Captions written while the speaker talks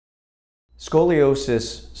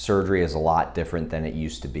Scoliosis surgery is a lot different than it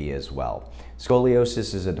used to be as well.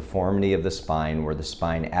 Scoliosis is a deformity of the spine where the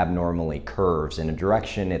spine abnormally curves in a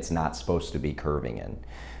direction it's not supposed to be curving in.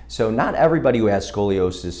 So not everybody who has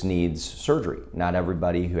scoliosis needs surgery. Not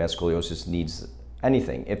everybody who has scoliosis needs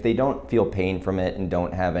anything. If they don't feel pain from it and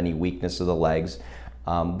don't have any weakness of the legs,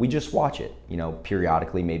 we just watch it.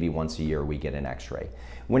 Periodically, maybe once a year, we get an x-ray.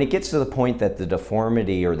 When it gets to the point that the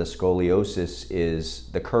deformity or the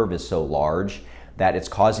scoliosis the curve is so large that it's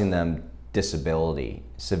causing them disability,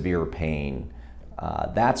 severe pain,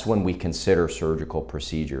 that's when we consider surgical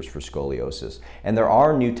procedures for scoliosis. And there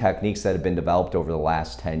are new techniques that have been developed over the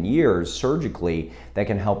last 10 years surgically that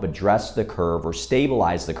can help address the curve or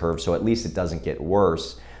stabilize the curve so at least it doesn't get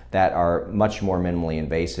worse, that are much more minimally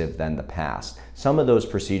invasive than the past. Some of those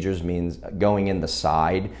procedures means going in the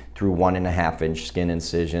side through 1.5-inch skin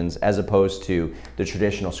incisions, as opposed to the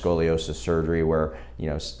traditional scoliosis surgery where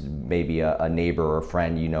maybe a neighbor or a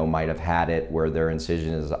friend might have had it, where their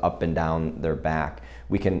incision is up and down their back.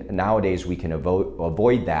 Nowadays we can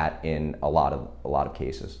avoid that in a lot of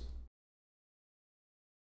cases.